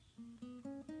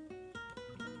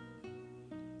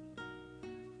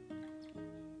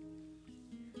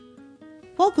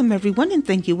Welcome, everyone, and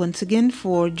thank you once again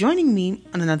for joining me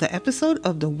on another episode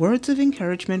of the Words of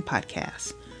Encouragement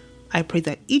podcast. I pray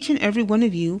that each and every one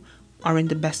of you are in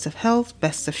the best of health,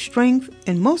 best of strength,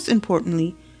 and most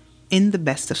importantly, in the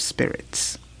best of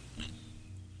spirits.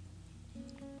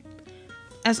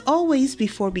 As always,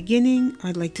 before beginning,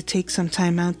 I'd like to take some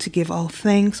time out to give all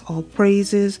thanks, all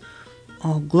praises,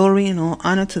 all glory, and all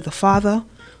honor to the Father,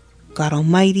 God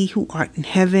Almighty, who art in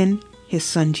heaven, His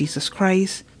Son, Jesus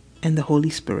Christ, and the Holy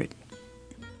Spirit.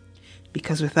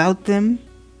 Because without them,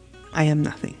 I am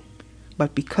nothing.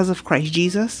 But because of Christ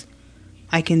Jesus,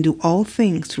 I can do all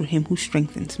things through Him who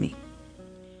strengthens me.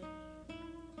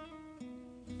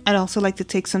 I'd also like to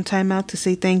take some time out to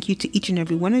say thank you to each and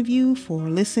every one of you for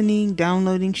listening,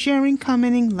 downloading, sharing,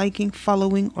 commenting, liking,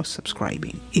 following, or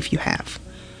subscribing, if you have.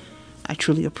 I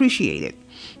truly appreciate it.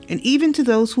 And even to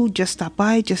those who just stop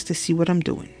by just to see what I'm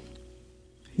doing.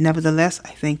 Nevertheless, I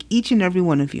thank each and every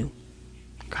one of you.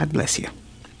 God bless you.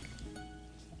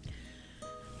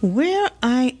 Where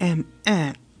I am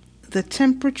at, the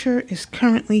temperature is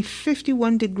currently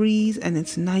 51 degrees and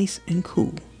it's nice and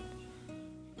cool.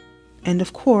 And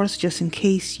of course, just in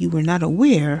case you were not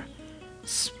aware,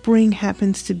 spring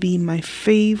happens to be my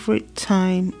favorite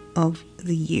time of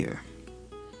the year.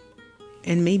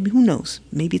 And maybe, who knows,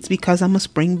 maybe it's because I'm a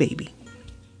spring baby.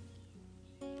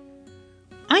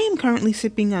 I am currently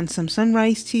sipping on some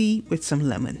sunrise tea with some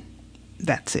lemon.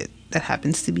 That's it. That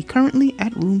happens to be currently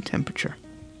at room temperature.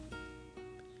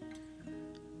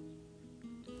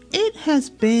 It has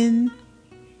been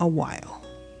a while.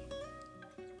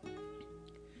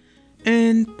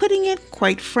 And putting it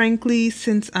quite frankly,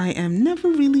 since I am never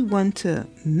really one to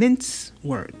mince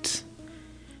words.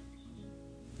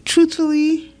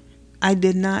 Truthfully, I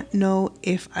did not know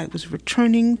if I was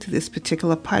returning to this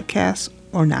particular podcast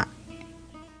or not.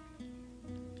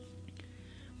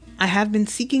 I have been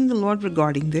seeking the Lord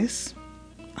regarding this.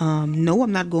 No,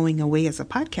 I'm not going away as a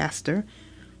podcaster.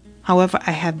 However,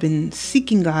 I have been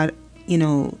seeking God,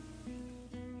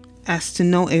 as to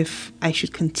know if I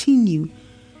should continue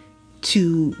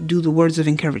to do the Words of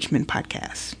Encouragement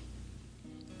podcast.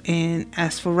 And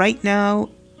as for right now,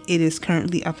 it is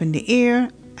currently up in the air,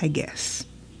 I guess.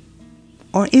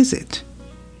 Or is it?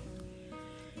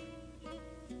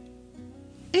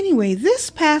 Anyway,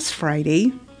 this past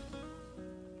Friday,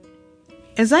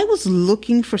 as I was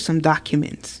looking for some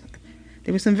documents,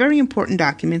 there were some very important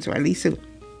documents, or at least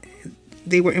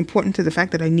they were important to the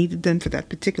fact that I needed them for that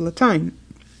particular time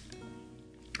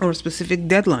or a specific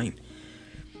deadline.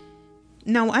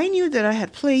 Now, I knew that I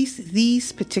had placed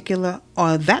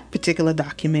that particular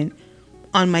document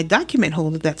on my document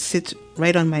holder that sits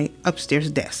right on my upstairs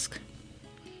desk.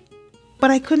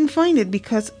 But I couldn't find it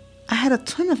because I had a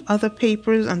ton of other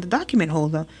papers on the document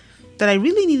holder that I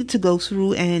really needed to go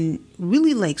through and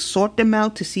really sort them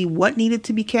out to see what needed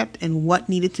to be kept and what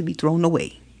needed to be thrown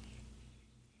away.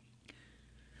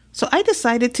 So I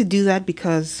decided to do that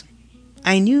because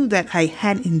I knew that I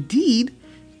had indeed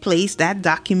placed that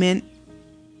document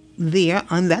there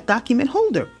on that document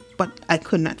holder, but I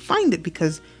could not find it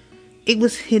because it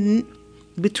was hidden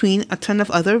between a ton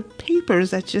of other papers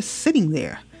that's just sitting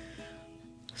there.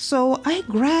 So I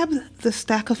grabbed the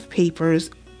stack of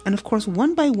papers, and of course,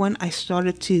 one by one, I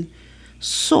started to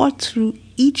sort through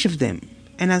each of them.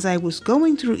 And as I was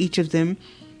going through each of them,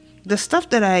 the stuff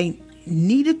that I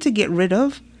needed to get rid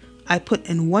of, I put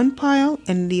in one pile,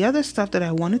 and the other stuff that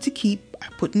I wanted to keep, I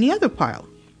put in the other pile.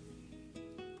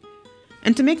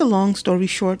 And to make a long story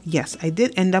short, yes, I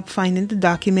did end up finding the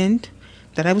document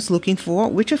that I was looking for,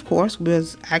 which of course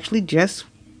was actually just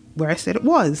where I said it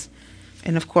was.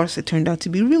 And of course, it turned out to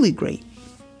be really great.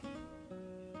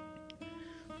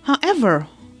 However,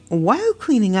 while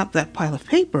cleaning up that pile of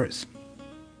papers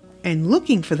and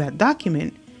looking for that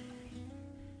document,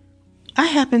 I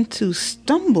happened to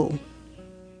stumble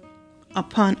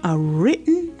upon a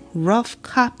written rough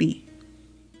copy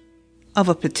of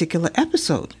a particular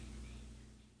episode.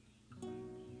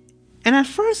 And at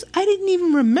first, I didn't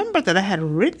even remember that I had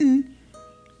written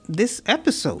this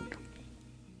episode.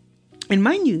 And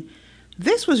mind you,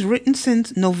 this was written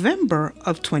since November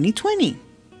of 2020.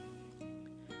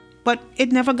 But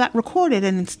it never got recorded,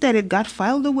 and instead it got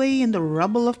filed away in the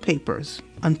rubble of papers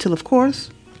until, of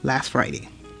course, last Friday.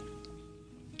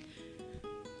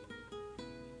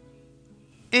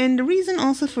 And the reason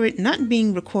also for it not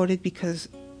being recorded because,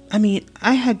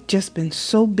 I had just been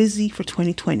so busy for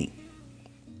 2020.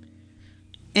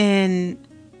 And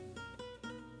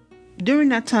during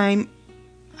that time,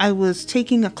 I was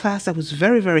taking a class that was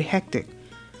very, very hectic.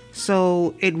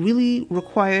 So it really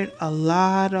required a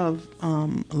lot of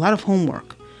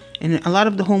homework, and a lot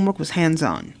of the homework was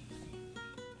hands-on.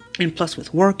 And plus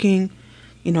with working,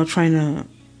 trying to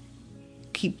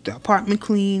keep the apartment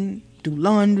clean, do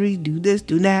laundry, do this,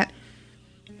 do that,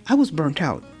 I was burnt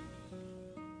out.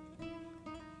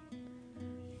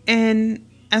 And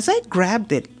as I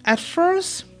grabbed it, at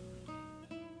first,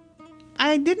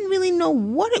 I didn't really know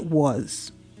what it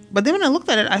was. But then when I looked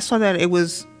at it, I saw that it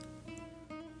was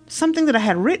something that I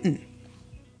had written.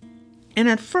 And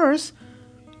at first,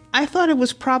 I thought it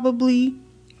was probably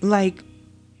like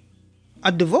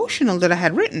a devotional that I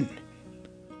had written.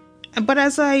 But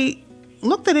as I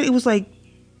looked at it, it was like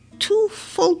 2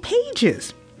 full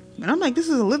pages. And I'm like, this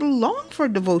is a little long for a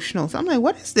devotional. So I'm like,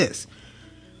 what is this?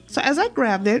 So as I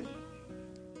grabbed it,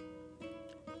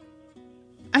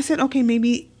 I said, okay,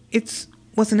 maybe it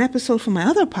was an episode from my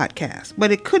other podcast.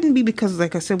 But it couldn't be because,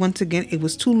 like I said, once again, it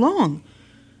was too long.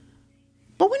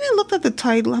 But when I looked at the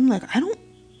title, I'm like, I don't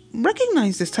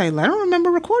recognize this title. I don't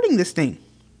remember recording this thing.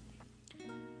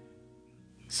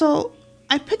 So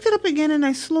I picked it up again and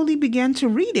I slowly began to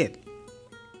read it.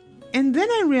 And then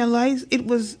I realized it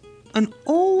was an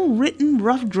old written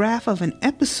rough draft of an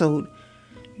episode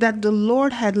that the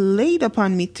Lord had laid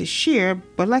upon me to share.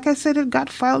 But like I said, it got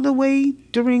filed away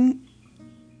during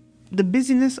the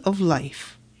busyness of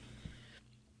life.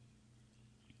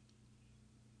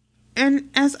 And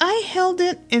as I held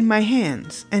it in my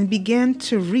hands and began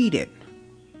to read it,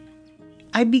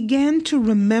 I began to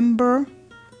remember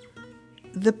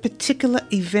the particular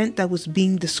event that was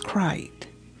being described.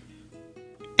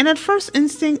 And at first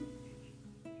instinct,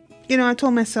 I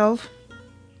told myself,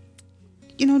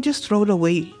 just throw it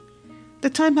away. The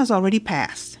time has already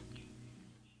passed.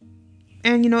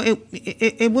 And,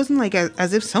 it wasn't like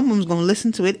as if someone was going to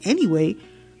listen to it anyway.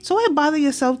 So why bother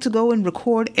yourself to go and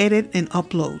record, edit, and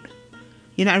upload?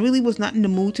 I really was not in the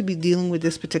mood to be dealing with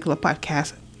this particular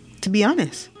podcast, to be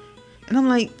honest. And I'm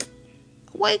like,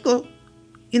 why go,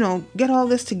 get all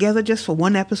this together just for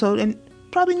one episode and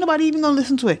probably nobody even going to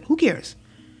listen to it. Who cares?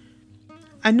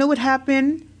 I know it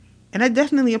happened and I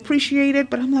definitely appreciate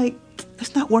it, but I'm like,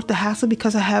 it's not worth the hassle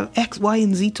because I have X, Y,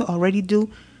 and Z to already do.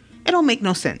 It don't make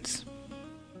no sense.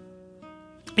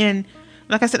 And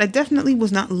like I said, I definitely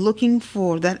was not looking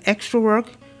for that extra work.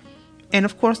 And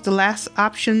of course, the last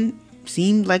option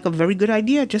seemed like a very good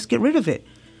idea. Just get rid of it.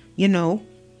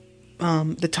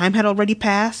 The time had already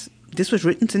passed. This was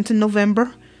written since in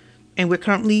November. And we're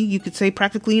currently, you could say,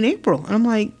 practically in April. And I'm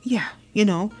like, yeah,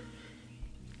 And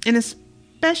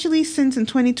especially since in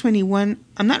 2021,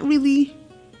 I'm not really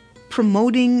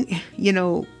promoting,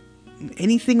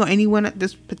 anything or anyone at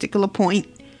this particular point.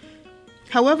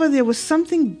 However, there was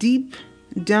something deep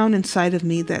down inside of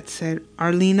me that said,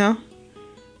 Arlena,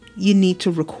 you need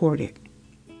to record it.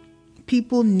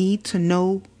 People need to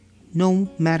know no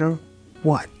matter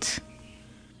what.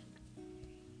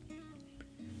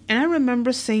 And I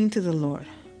remember saying to the Lord,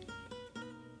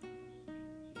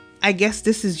 I guess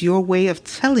this is your way of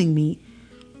telling me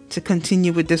to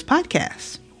continue with this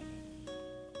podcast.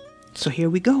 So here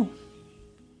we go.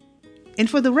 And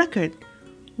for the record,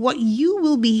 what you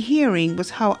will be hearing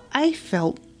was how I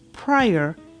felt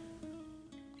prior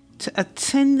to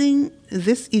attending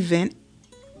this event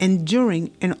and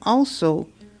during, and also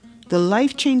the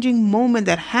life-changing moment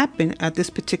that happened at this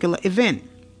particular event.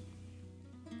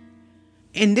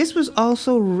 And this was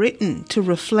also written to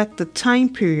reflect the time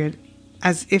period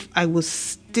as if I was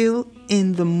still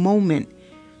in the moment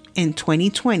in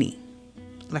 2020.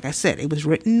 Like I said, it was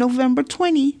written November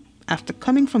 20 after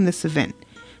coming from this event,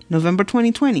 November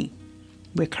 2020.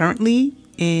 We're currently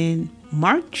in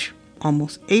March,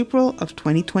 almost April of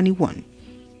 2021.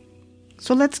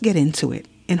 So let's get into it.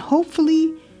 And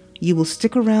hopefully you will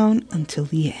stick around until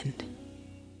the end.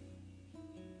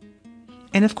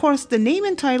 And of course, the name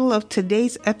and title of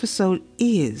today's episode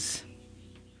is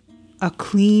A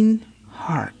Clean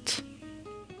Heart.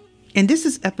 And this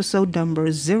is episode number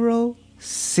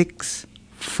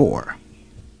 064.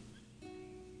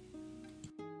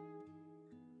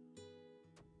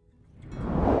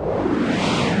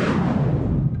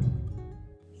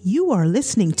 You are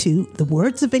listening to the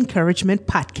Words of Encouragement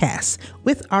podcast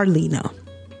with Arlena.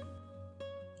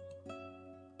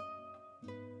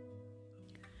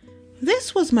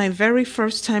 This was my very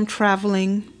first time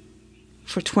traveling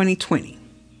for 2020.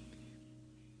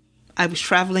 I was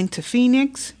traveling to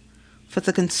Phoenix for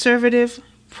the Conservative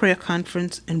Prayer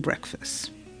Conference and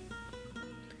breakfast.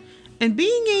 And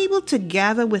being able to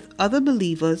gather with other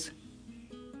believers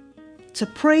to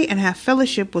pray and have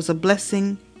fellowship was a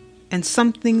blessing and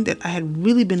something that I had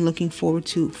really been looking forward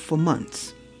to for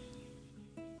months.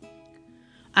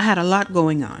 I had a lot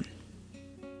going on.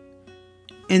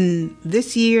 And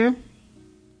this year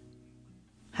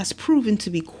has proven to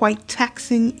be quite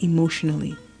taxing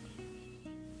emotionally.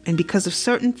 And because of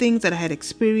certain things that I had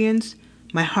experienced,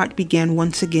 my heart began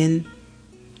once again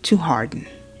to harden.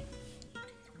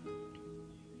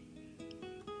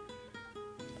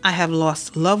 I have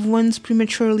lost loved ones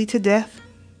prematurely to death.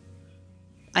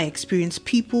 I experienced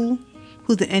people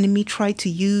who the enemy tried to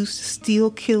use to steal,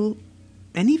 kill,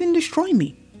 and even destroy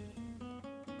me.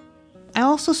 I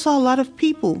also saw a lot of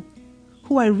people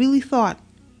who I really thought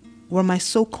were my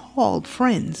so-called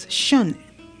friends shun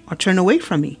or turn away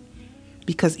from me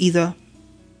because either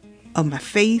of my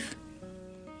faith,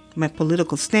 my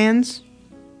political stance,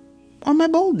 or my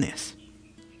boldness,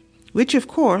 which of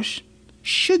course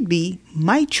should be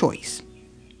my choice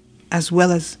as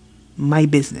well as my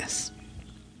business.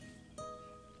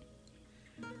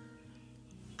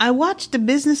 I watched the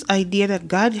business idea that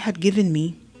God had given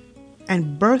me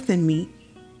and birthed in me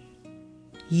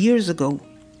years ago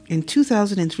in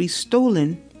 2003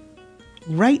 stolen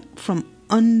right from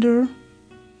under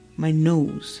my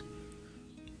nose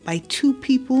by two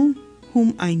people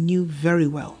whom I knew very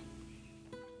well.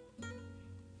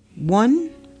 One,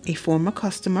 a former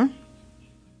customer,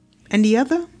 and the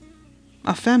other,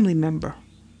 a family member,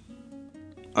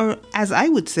 or as I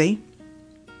would say,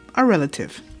 a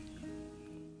relative.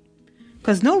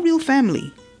 Because no real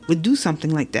family would do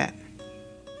something like that.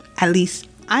 At least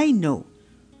I know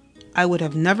I would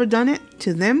have never done it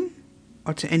to them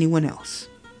or to anyone else.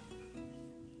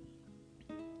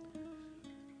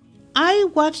 I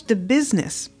watched the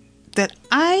business that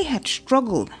I had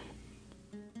struggled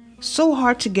so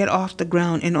hard to get off the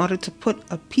ground in order to put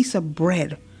a piece of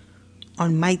bread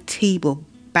on my table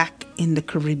back in the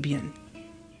Caribbean.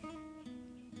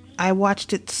 I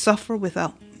watched it suffer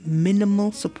without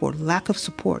minimal support, lack of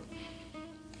support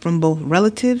from both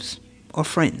relatives or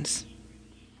friends.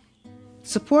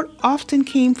 Support often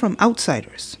came from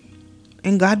outsiders,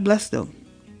 and God bless them,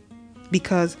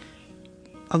 because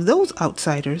of those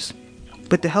outsiders,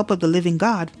 with the help of the living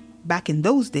God, back in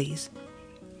those days,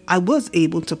 I was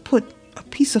able to put a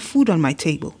piece of food on my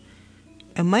table.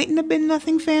 It mightn't have been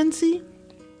nothing fancy,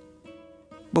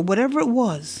 but whatever it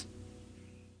was,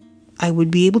 I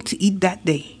would be able to eat that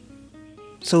day.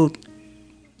 So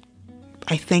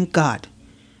I thank God.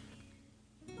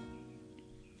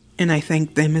 And I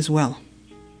thank them as well.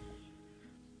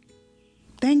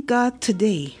 Thank God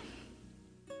today,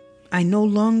 I no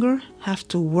longer have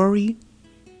to worry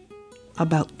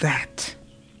about that.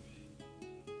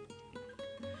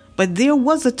 But there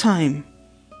was a time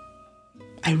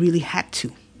I really had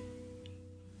to.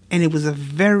 And it was a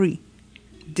very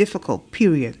difficult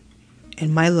period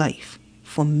in my life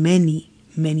for many,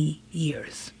 many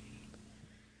years.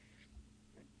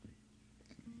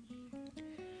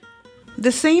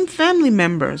 The same family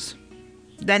members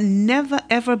that never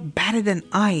ever batted an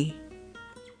eye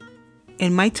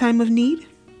in my time of need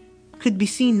could be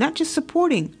seen not just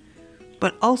supporting,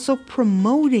 but also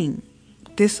promoting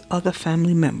this other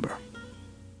family member.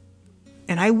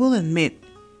 And I will admit,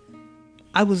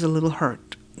 I was a little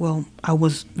hurt. Well, I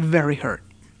was very hurt.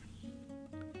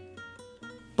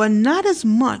 But not as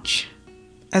much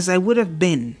as I would have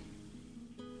been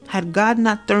had God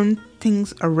not turned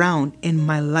things around in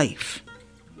my life.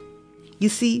 You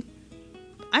see,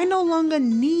 I no longer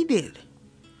needed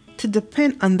to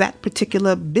depend on that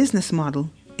particular business model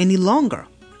any longer,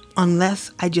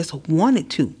 unless I just wanted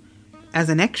to, as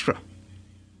an extra.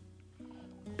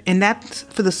 And that's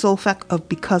for the sole fact of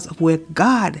because of where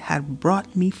God had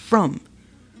brought me from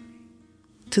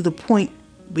to the point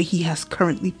where He has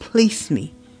currently placed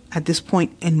me at this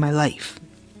point in my life.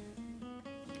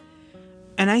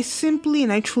 And I simply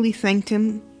and I truly thanked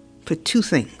Him for two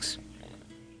things.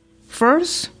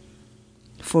 First,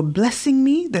 for blessing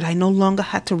me that I no longer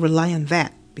had to rely on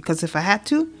that. Because if I had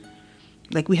to,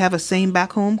 like we have a saying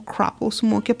back home, crop or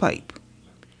smoke your pipe.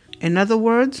 In other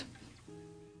words,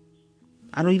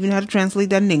 I don't even know how to translate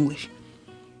that in English.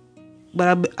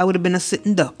 But I would have been a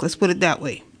sitting duck. Let's put it that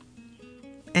way.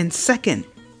 And second,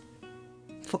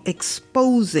 for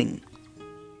exposing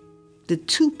the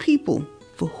two people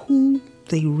for who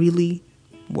they really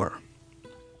were.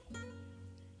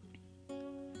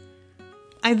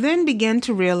 I then began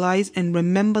to realize and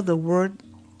remember the word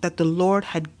that the Lord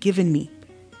had given me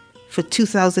for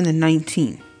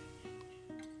 2019.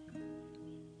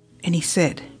 And He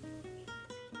said,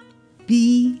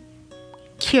 be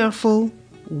careful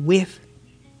with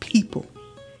people.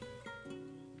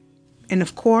 And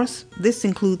of course, this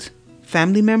includes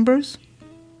family members,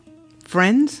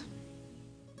 friends,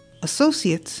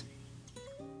 associates,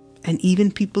 and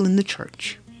even people in the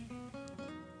church.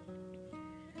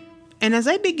 And as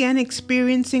I began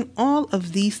experiencing all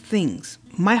of these things,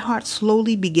 my heart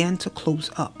slowly began to close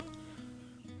up.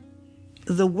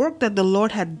 the work that the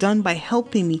Lord had done by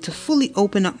helping me to fully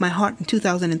open up my heart in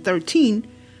 2013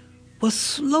 was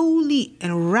slowly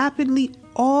and rapidly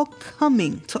all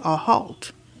coming to a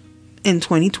halt in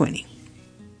 2020.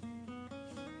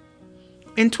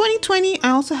 In 2020, I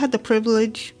also had the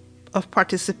privilege of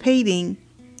participating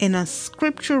in a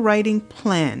scripture writing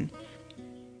plan,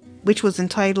 which was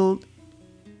entitled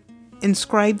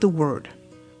Inscribe the Word.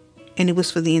 And it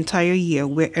was for the entire year,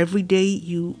 where every day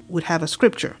you would have a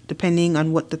scripture, depending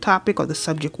on what the topic or the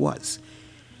subject was.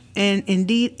 And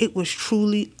indeed, it was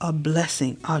truly a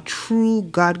blessing, a true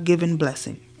God-given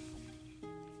blessing.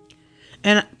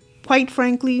 And quite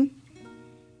frankly,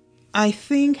 I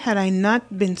think had I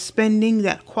not been spending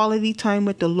that quality time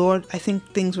with the Lord, I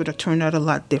think things would have turned out a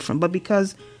lot different. But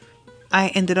because I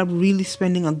ended up really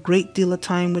spending a great deal of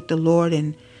time with the Lord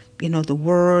and, the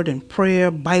Word and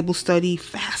prayer, Bible study,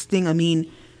 fasting,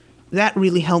 that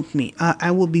really helped me.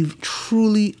 I will be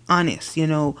truly honest,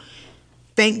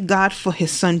 Thank God for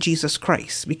His Son, Jesus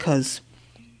Christ, because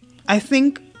I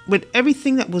think with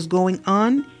everything that was going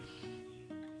on,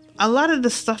 a lot of the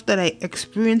stuff that I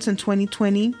experienced in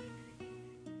 2020,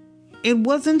 it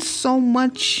wasn't so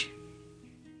much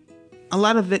a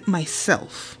lot of it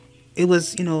myself. It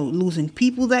was, losing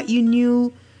people that you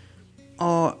knew,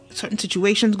 or certain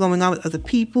situations going on with other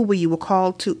people where you were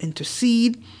called to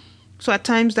intercede. So at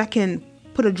times that can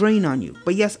put a drain on you.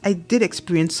 But yes, I did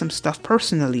experience some stuff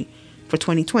personally for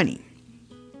 2020.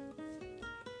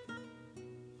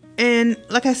 And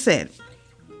like I said,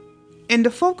 in the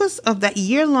focus of that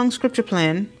year-long scripture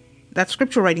plan, that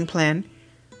scripture writing plan,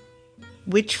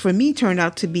 which for me turned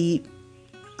out to be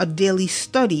a daily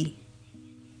study,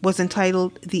 was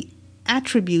entitled The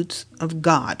Attributes of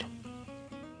God.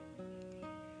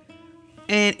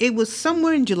 And it was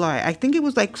somewhere in July. I think it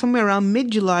was like somewhere around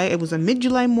mid-July. It was a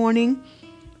mid-July morning.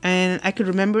 And I could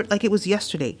remember it like it was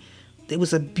yesterday. It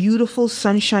was a beautiful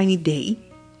sunshiny day.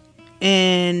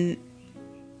 And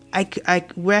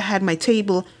where I had my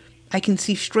table, I can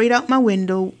see straight out my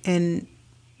window and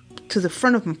to the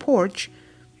front of my porch.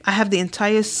 I have the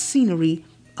entire scenery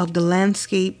of the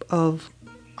landscape of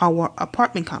our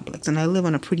apartment complex. And I live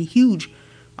on a pretty huge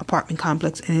apartment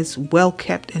complex, and it's well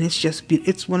kept, and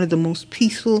it's one of the most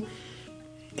peaceful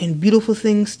and beautiful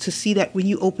things to see, that when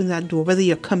you open that door, whether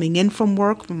you're coming in from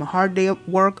work, from a hard day at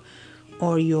work,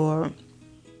 or you're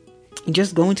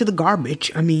just going to the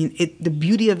garbage. The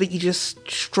beauty of it, you just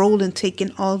stroll and take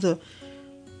in all the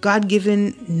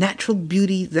God-given natural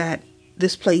beauty that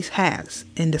this place has,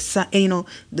 and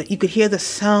that you could hear the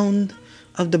sound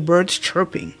of the birds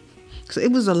chirping. So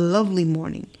it was a lovely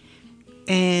morning,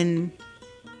 and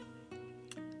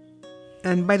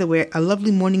by the way, a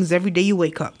lovely morning is every day you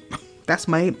wake up. That's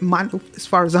my motto as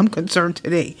far as I'm concerned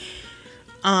today.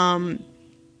 And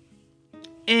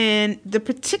the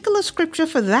particular scripture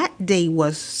for that day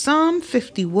was Psalm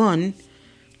 51,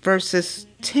 verses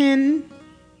 10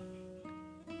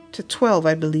 to 12,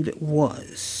 I believe it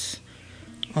was.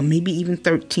 Or maybe even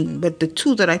 13. But the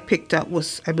two that I picked up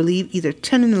was, I believe, either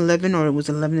 10 and 11, or it was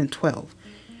 11 and 12.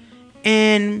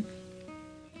 And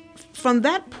from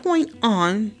that point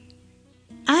on,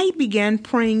 I began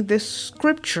praying this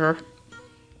scripture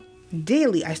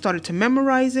daily. I started to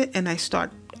memorize it, and I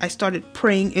started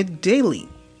praying it daily.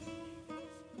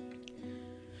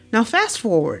 Now fast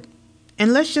forward,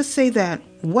 and let's just say that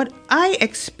what I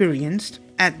experienced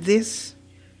at this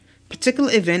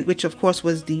particular event, which of course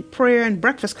was the prayer and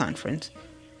breakfast conference,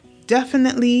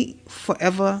 definitely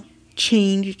forever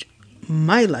changed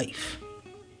my life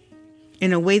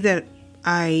in a way that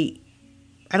I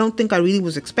don't think I really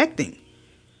was expecting.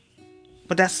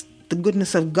 But that's the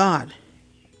goodness of God.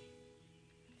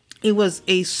 It was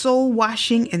a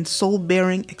soul-washing and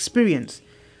soul-bearing experience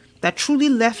that truly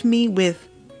left me with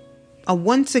a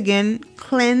once again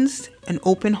cleansed and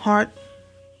open heart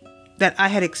that I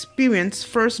had experienced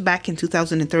first back in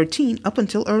 2013 up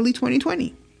until early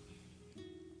 2020.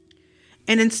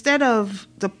 And instead of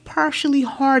the partially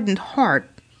hardened heart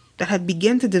that had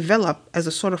begun to develop as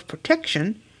a sort of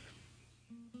protection,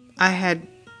 I had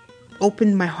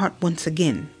opened my heart once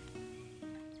again,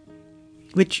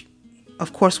 which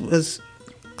of course was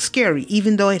scary,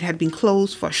 even though it had been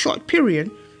closed for a short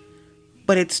period,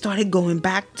 but it started going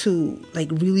back to like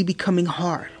really becoming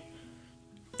hard,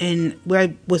 and where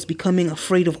I was becoming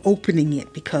afraid of opening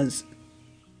it because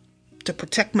to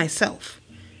protect myself.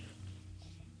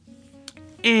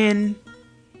 And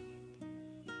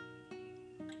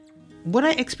what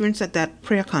I experienced at that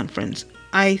prayer conference,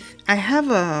 I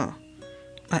have a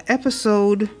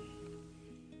episode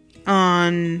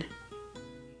on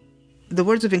the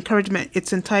words of encouragement.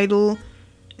 It's entitled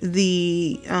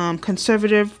The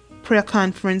Conservative prayer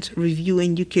conference review,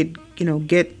 and you could,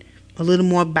 get a little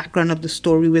more background of the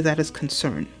story where that is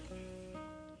concerned.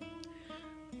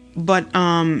 But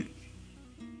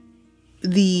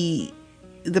the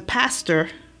pastor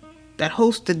that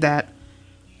hosted that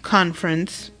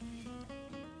conference,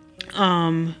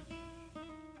 God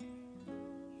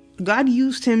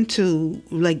used him to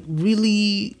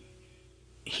really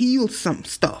heal some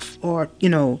stuff, or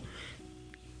to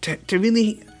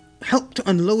really help to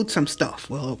unload some stuff.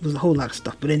 Well, it was a whole lot of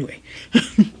stuff, but anyway.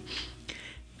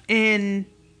 And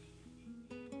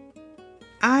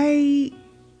I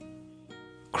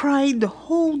cried the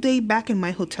whole day back in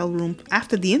my hotel room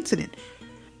after the incident.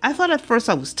 I thought at first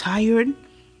I was tired,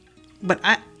 but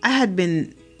I had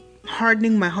been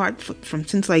hardening my heart from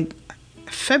since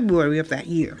February of that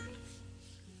year.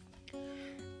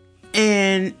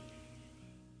 And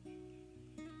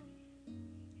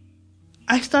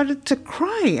I started to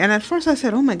cry. And at first I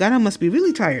said, oh my God, I must be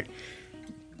really tired.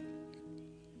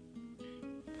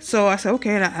 So I said,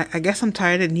 okay, I guess I'm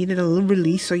tired. It needed a little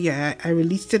release. So yeah, I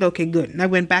released it. Okay, good. And I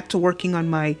went back to working on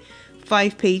my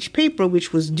 5-page paper,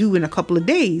 which was due in a couple of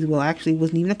days. Well, actually, it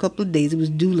wasn't even a couple of days. It was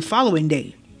due the following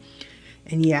day.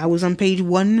 And yeah, I was on page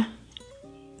 1,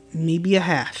 maybe a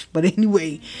half. But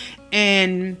anyway,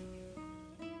 and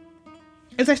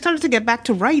as I started to get back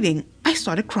to writing, I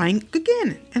started crying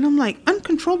again. And I'm like,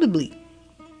 uncontrollably.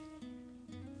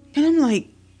 And I'm like,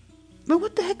 but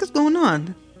what the heck is going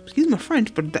on? Excuse my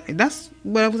French, but that's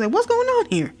what I was like, what's going on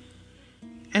here?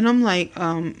 And I'm like,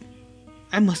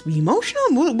 I must be emotional.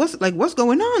 What's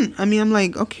going on? I mean, I'm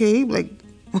like, okay,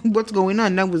 what's going on?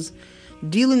 And I was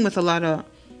dealing with a lot of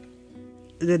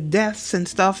the deaths and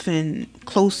stuff, and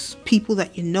close people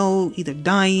that either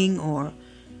dying or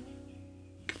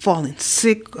falling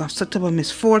sick or some type of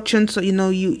misfortune. So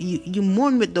you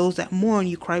mourn with those that mourn,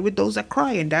 you cry with those that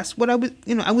cry, and that's what I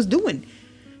was doing.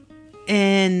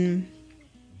 And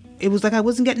it was like I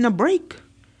wasn't getting a break.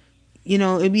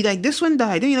 It'd be like, this one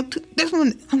died, then this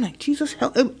one. I'm like, Jesus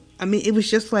help. It was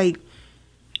just like,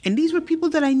 and these were people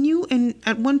that I knew, and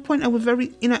at one point I was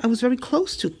very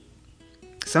close to.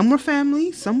 Some were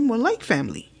family, some were like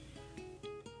family.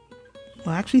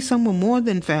 Well, actually, some were more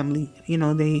than family.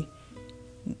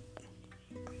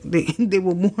 They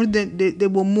were more than they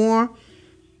were more.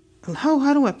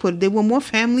 How do I put it? They were more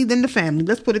family than the family.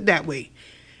 Let's put it that way.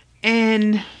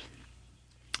 And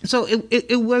so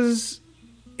it was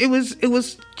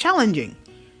challenging.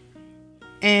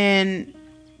 And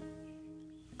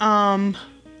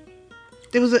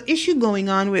there was an issue going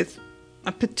on with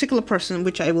a particular person,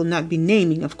 which I will not be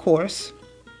naming, of course.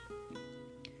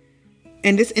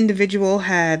 And this individual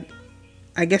had,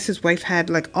 I guess his wife had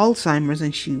Alzheimer's,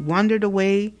 and she wandered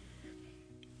away.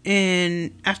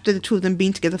 And after the two of them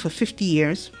being together for 50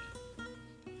 years,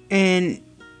 and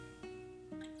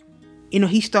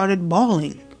he started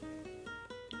bawling,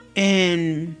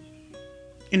 and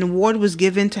an award was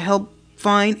given to help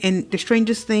find. And the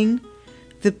strangest thing,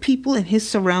 the people in his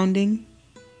surrounding,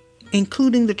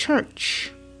 including the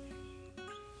church,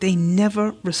 they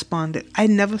never responded. I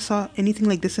never saw anything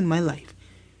like this in my life.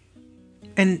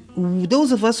 And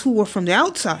those of us who were from the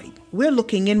outside, we're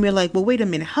looking in, we're like, well, wait a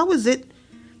minute. How is it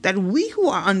that we who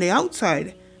are on the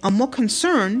outside are more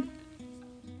concerned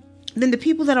than the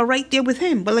people that are right there with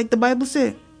him? But like the Bible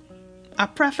said, a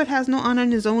prophet has no honor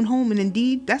in his own home. And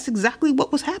indeed, that's exactly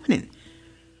what was happening.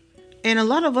 And a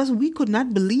lot of us, we could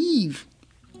not believe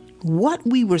what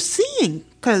we were seeing.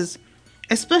 Because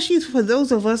especially for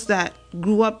those of us that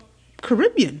grew up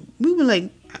Caribbean, we were like,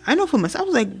 I know for myself, I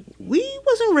was like, we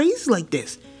wasn't raised like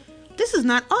this. This is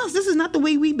not us. This is not the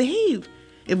way we behave.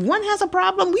 If one has a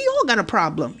problem, we all got a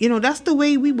problem. That's the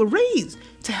way we were raised,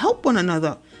 to help one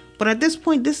another. But at this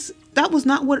point, that was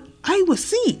not what I was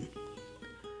seeing.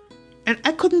 And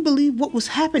I couldn't believe what was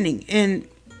happening. And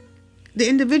the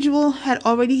individual had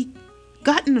already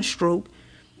gotten a stroke.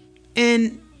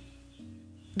 And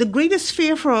the greatest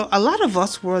fear for a lot of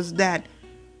us was that,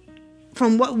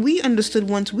 from what we understood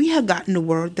once we had gotten the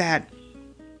word, that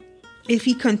if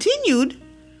he continued,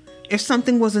 if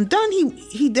something wasn't done,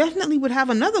 he definitely would have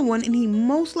another one, and he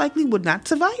most likely would not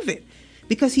survive it,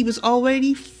 because he was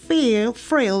already frail,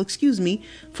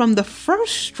 from the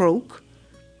first stroke,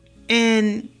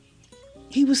 and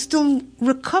he was still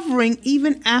recovering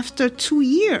even after 2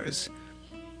 years.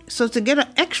 So to get an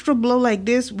extra blow like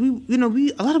this, a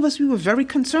lot of us, we were very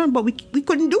concerned, but we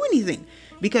couldn't do anything,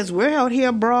 because we're out here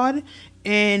abroad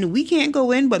and we can't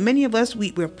go in. But many of us,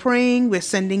 we're praying, we're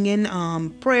sending in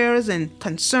prayers and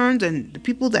concerns, and the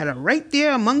people that are right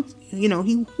there amongst,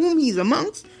 whom he's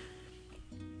amongst,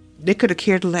 they could have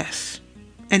cared less.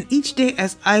 And each day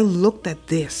as I looked at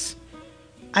this,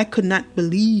 I could not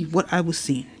believe what I was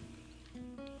seeing.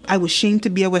 I was ashamed to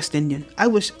be a West Indian. I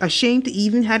was ashamed to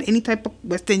even have any type of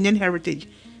West Indian heritage,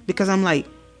 because I'm like,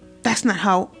 that's not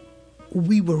how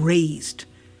we were raised.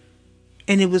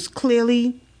 And it was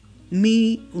clearly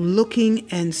me looking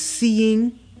and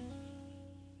seeing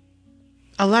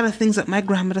a lot of things that my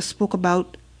grandmother spoke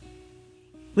about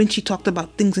when she talked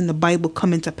about things in the Bible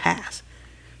coming to pass.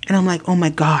 And I'm like, oh my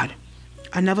God,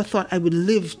 I never thought I would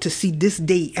live to see this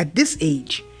day at this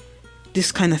age,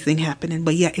 this kind of thing happening.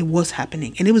 But yeah, it was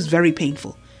happening, and it was very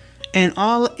painful. And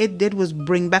all it did was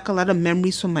bring back a lot of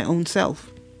memories from my own self.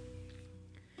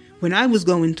 When I was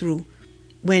going through,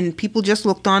 when people just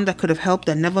looked on that could have helped,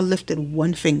 I never lifted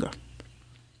one finger.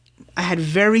 I had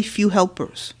very few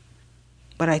helpers.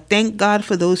 But I thank God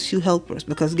for those few helpers,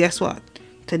 because guess what?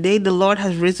 Today the Lord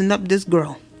has risen up this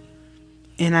girl,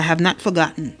 and I have not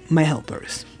forgotten my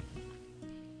helpers.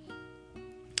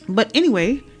 But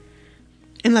anyway,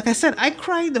 and like I said, I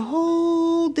cried the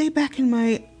whole day back in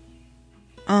my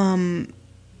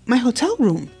my hotel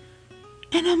room.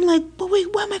 And I'm like, but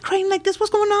wait, why am I crying like this?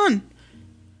 What's going on?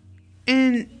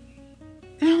 And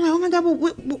I'm like, oh my God,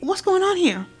 but what's going on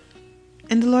here?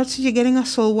 And the Lord said, you're getting a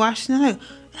soul washed. And I'm like,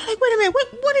 wait a minute,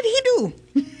 what did he do?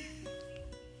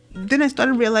 Then I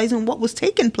started realizing what was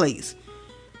taking place.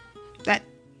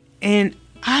 And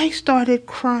I started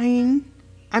crying.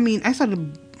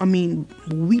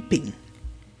 Weeping.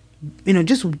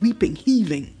 Just weeping,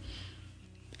 heaving.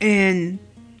 And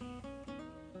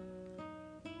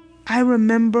I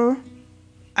remember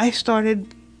I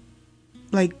started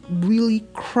like really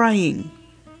crying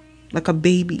like a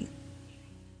baby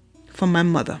for my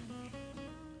mother.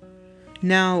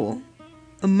 Now,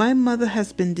 my mother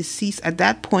has been deceased. At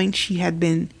that point, she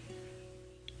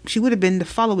would have been the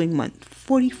following month,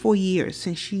 44 years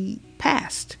since she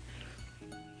passed.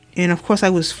 And of course, I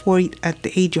was 40 at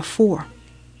the age of 4.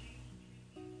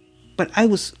 But I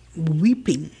was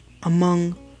weeping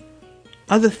among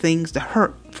other things, the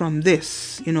hurt from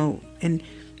this, and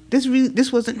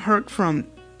this wasn't hurt from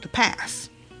the past.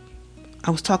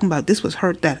 I was talking about this was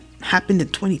hurt that happened in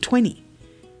 2020.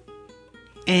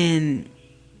 And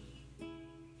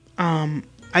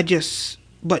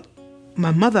but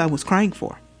my mother I was crying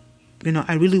for,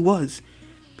 I really was.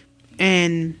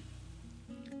 And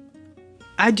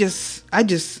I just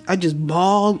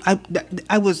bawled.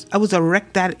 I was a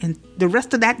wreck and the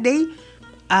rest of that day,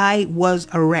 I was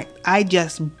a wreck.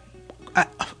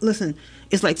 Listen,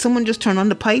 it's like someone just turned on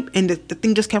the pipe and the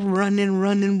thing just kept running.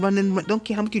 Don't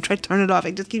care how much you try to turn it off.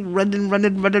 It just keeps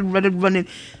running.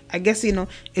 I guess,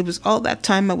 it was all that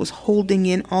time I was holding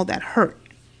in all that hurt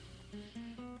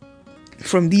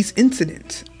from these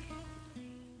incidents.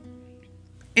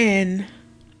 And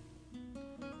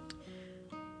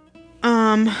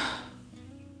on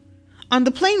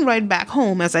the plane ride back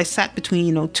home, as I sat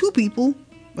between, two people,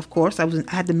 of course, I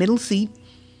had the middle seat.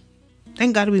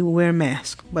 Thank God we were wearing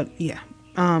masks. But yeah,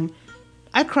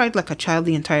 I cried like a child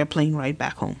the entire plane ride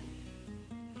back home.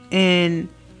 And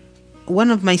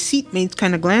one of my seatmates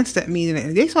kind of glanced at me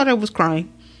and they thought I was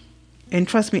crying. And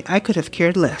trust me, I could have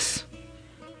cared less,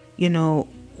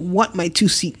 what my two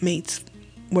seatmates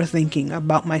were thinking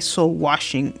about my soul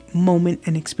washing moment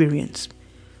and experience.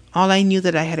 All I knew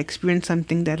that I had experienced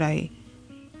something that I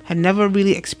had never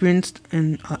really experienced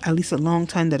in at least a long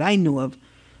time that I knew of,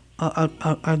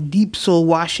 a deep soul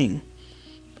washing.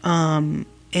 And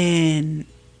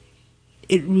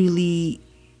it really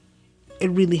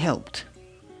helped.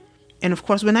 And of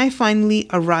course, when I finally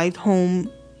arrived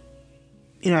home,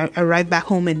 I arrived back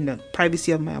home in the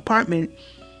privacy of my apartment,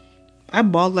 I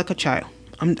bawled like a child.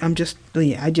 I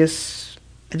just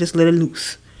let it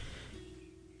loose.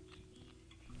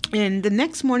 And the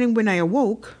next morning when I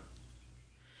awoke,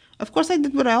 of course I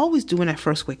did what I always do when I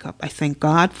first wake up. I thank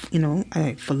God,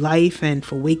 for life and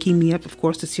for waking me up, of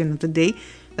course, to see another day.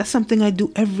 That's something I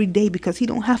do every day because he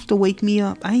don't have to wake me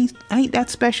up. I ain't that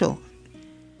special.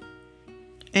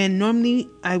 And normally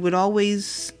I would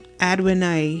always add when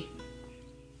I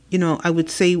would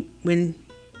say when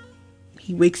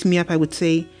he wakes me up, I would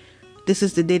say, this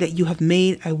is the day that you have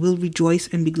made. I will rejoice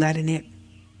and be glad in it.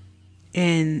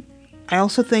 And I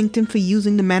also thanked him for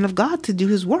using the man of God to do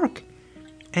his work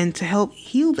and to help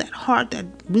heal that heart that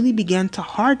really began to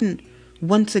harden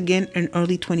once again in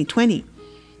early 2020.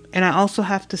 And I also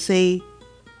have to say,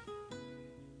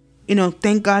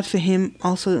 thank God for him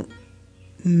also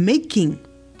making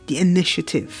the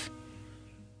initiative.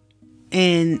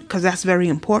 And because that's very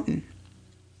important.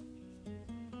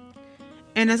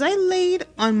 And as I laid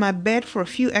on my bed for a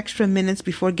few extra minutes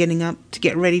before getting up to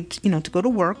get ready to go to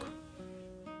work,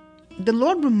 the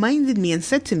Lord reminded me and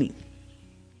said to me,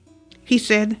 he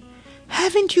said,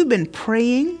 Haven't you been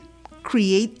praying,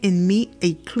 create in me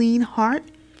a clean heart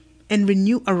and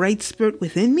renew a right spirit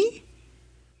within me?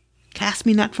 Cast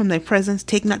me not from thy presence,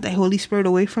 take not thy Holy Spirit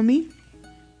away from me.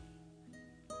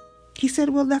 He said,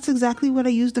 well, that's exactly what I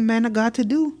used the man of God to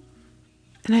do.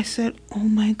 And I said, oh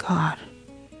my God,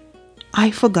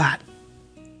 I forgot.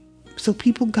 So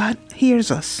people, God hears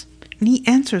us and he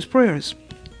answers prayers.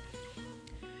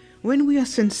 When we are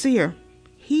sincere,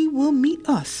 he will meet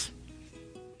us.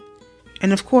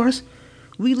 And of course,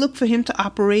 we look for him to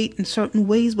operate in certain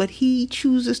ways, but he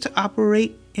chooses to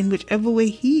operate in whichever way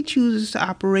he chooses to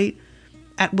operate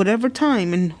at whatever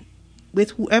time and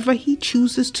with whoever he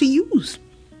chooses to use.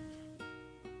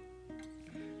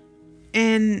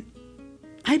 And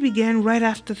I began right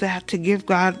after that to give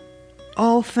God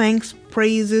all thanks,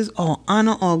 praises, all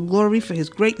honor, all glory for his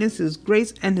greatness, his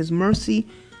grace, and his mercy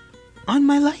on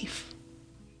my life.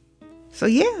 So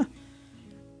yeah,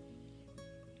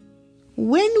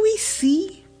 when we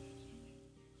see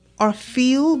or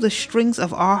feel the strings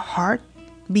of our heart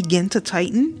begin to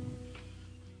tighten,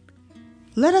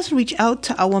 let us reach out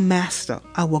to our Master,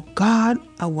 our God,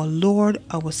 our Lord,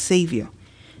 our Savior,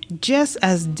 just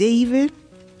as David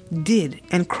did,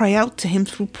 and cry out to him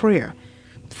through prayer,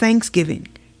 thanksgiving,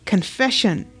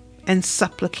 confession, and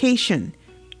supplication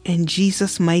in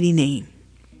Jesus' mighty name.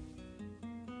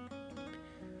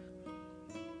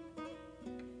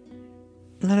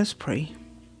 Let us pray.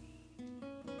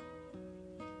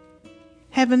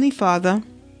 Heavenly Father,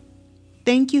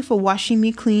 thank you for washing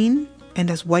me clean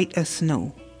and as white as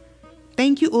snow.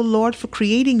 Thank you, O Lord, for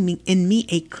creating in me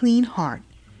a clean heart.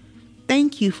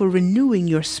 Thank you for renewing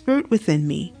your spirit within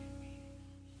me.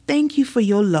 Thank you for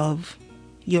your love,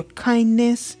 your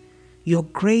kindness, your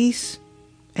grace,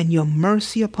 and your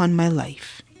mercy upon my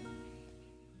life.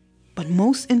 But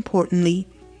most importantly,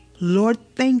 Lord,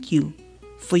 thank you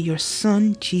for your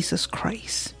Son, Jesus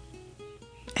Christ,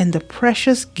 and the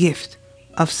precious gift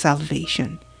of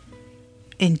salvation.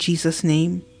 In Jesus'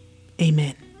 name,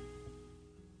 amen.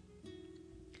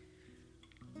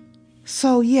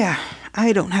 So yeah,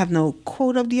 I don't have no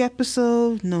quote of the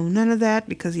episode, no none of that,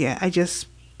 because yeah, I just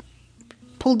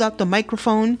pulled out the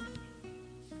microphone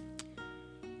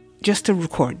just to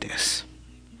record this.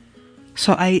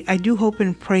 So I do hope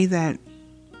and pray that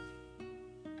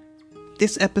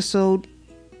this episode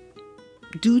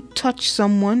do touch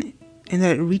someone and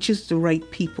that it reaches the right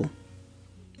people,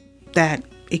 that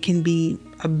it can be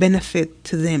a benefit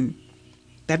to them,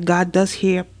 that God does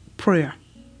hear prayer,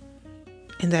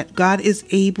 and that God is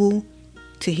able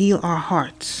to heal our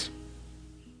hearts.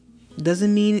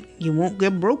 Doesn't mean you won't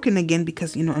get broken again,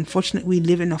 because, unfortunately we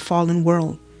live in a fallen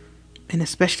world. And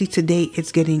especially today,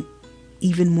 it's getting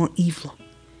even more evil.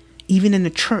 Even in the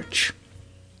church,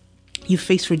 you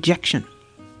face rejection.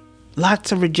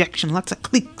 Lots of rejection, lots of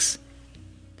cliques.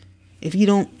 If you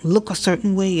don't look a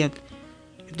certain way, if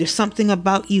there's something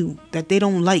about you that they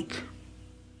don't like,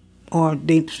 or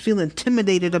they feel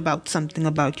intimidated about something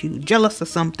about you, jealous of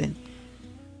something,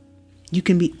 you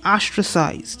can be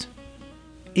ostracized,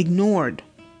 ignored.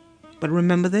 But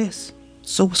remember this,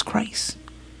 so was Christ.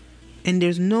 And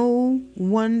there's no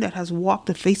one that has walked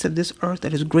the face of this earth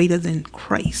that is greater than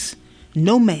Christ.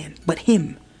 No man but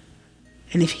him.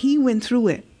 And if he went through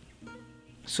it,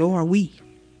 so are we.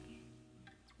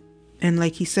 And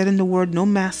like he said in the word,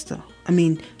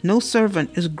 no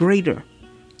servant is greater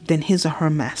than his or her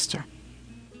master.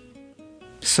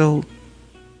 So,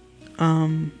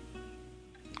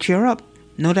 cheer up.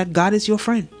 Know that God is your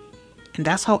friend. And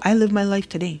that's how I live my life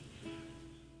today.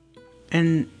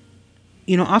 And,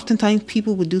 oftentimes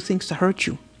people would do things to hurt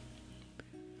you.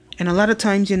 And a lot of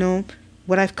times,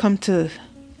 what I've come to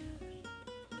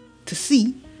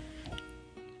see,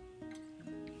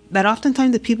 that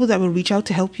oftentimes the people that will reach out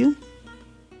to help you,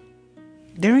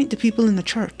 they ain't the people in the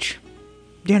church.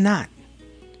 They're not.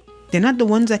 They're not the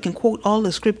ones that can quote all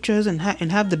the scriptures and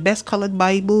have the best colored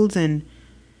Bibles and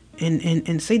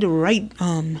say the right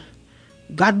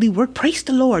godly word. Praise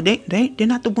the Lord. They're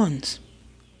not the ones.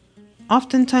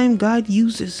 Oftentimes God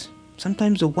uses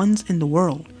sometimes the ones in the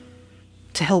world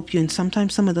to help you, and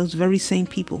sometimes some of those very same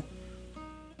people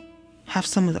have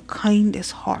some of the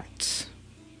kindest hearts,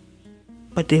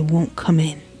 but they won't come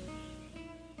in.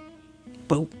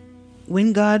 But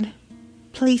when God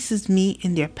places me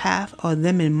in their path or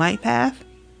them in my path,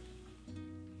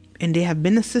 and they have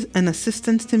been an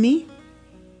assistance to me,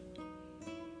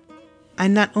 I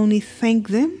not only thank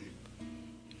them,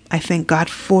 I thank God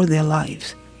for their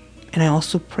lives. And I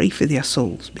also pray for their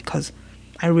souls, because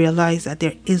I realize that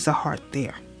there is a heart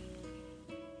there.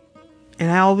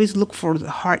 And I always look for the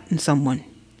heart in someone,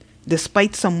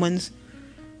 despite someone's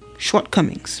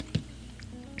shortcomings.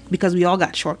 because we all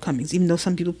got shortcomings, even though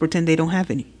some people pretend they don't have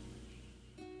any.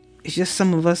 It's just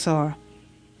some of us are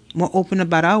more open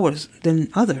about ours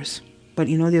than others. But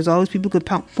there's always people who could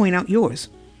point out yours,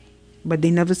 but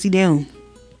they never see their own.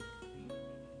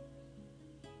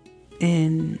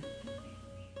 And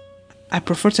I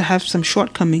prefer to have some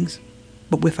shortcomings,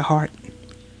 but with a heart.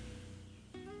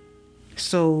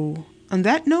 So on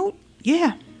that note,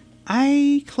 yeah,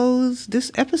 I close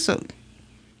this episode.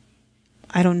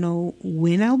 I don't know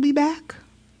when I'll be back.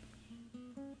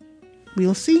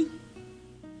 We'll see.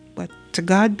 But to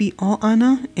God be all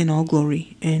honor and all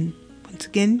glory. And once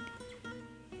again,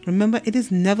 remember, it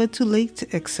is never too late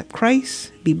to accept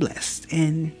Christ. Be blessed.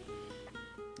 And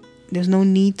there's no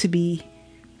need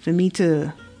for me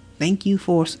to thank you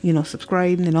for,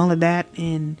 subscribing and all of that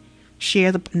and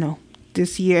share no.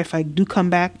 This year, if I do come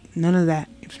back, none of that.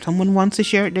 If someone wants to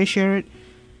share it, they share it.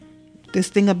 This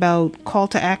thing about call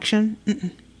to action,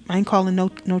 I ain't calling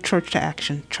no church to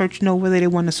action. Church know whether they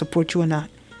want to support you or not.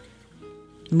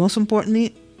 Most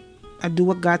importantly, I do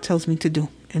what God tells me to do,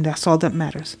 and that's all that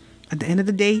matters. At the end of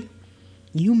the day,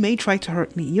 you may try to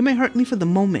hurt me. You may hurt me for the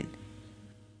moment,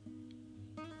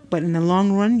 but in the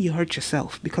long run, you hurt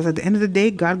yourself, because at the end of the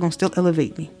day, God gonna still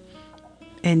elevate me.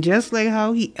 And just like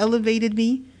how He elevated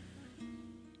me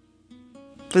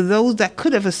for those that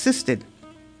could have assisted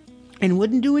and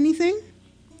wouldn't do anything,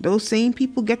 those same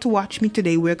people get to watch me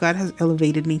today where God has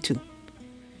elevated me to.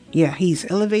 Yeah, He's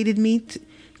elevated me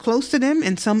close to them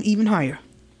and some even higher.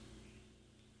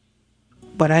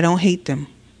 But I don't hate them.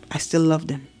 I still love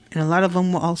them. And a lot of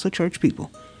them were also church people.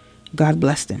 God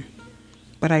bless them.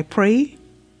 But I pray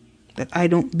that I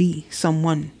don't be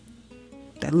someone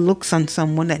that looks on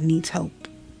someone that needs help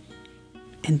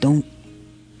and don't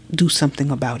do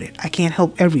something about it. I can't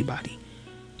help everybody,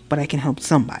 but I can help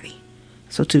somebody.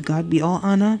 So to God be all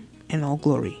honor and all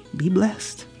glory. Be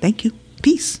blessed. Thank you.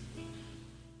 Peace.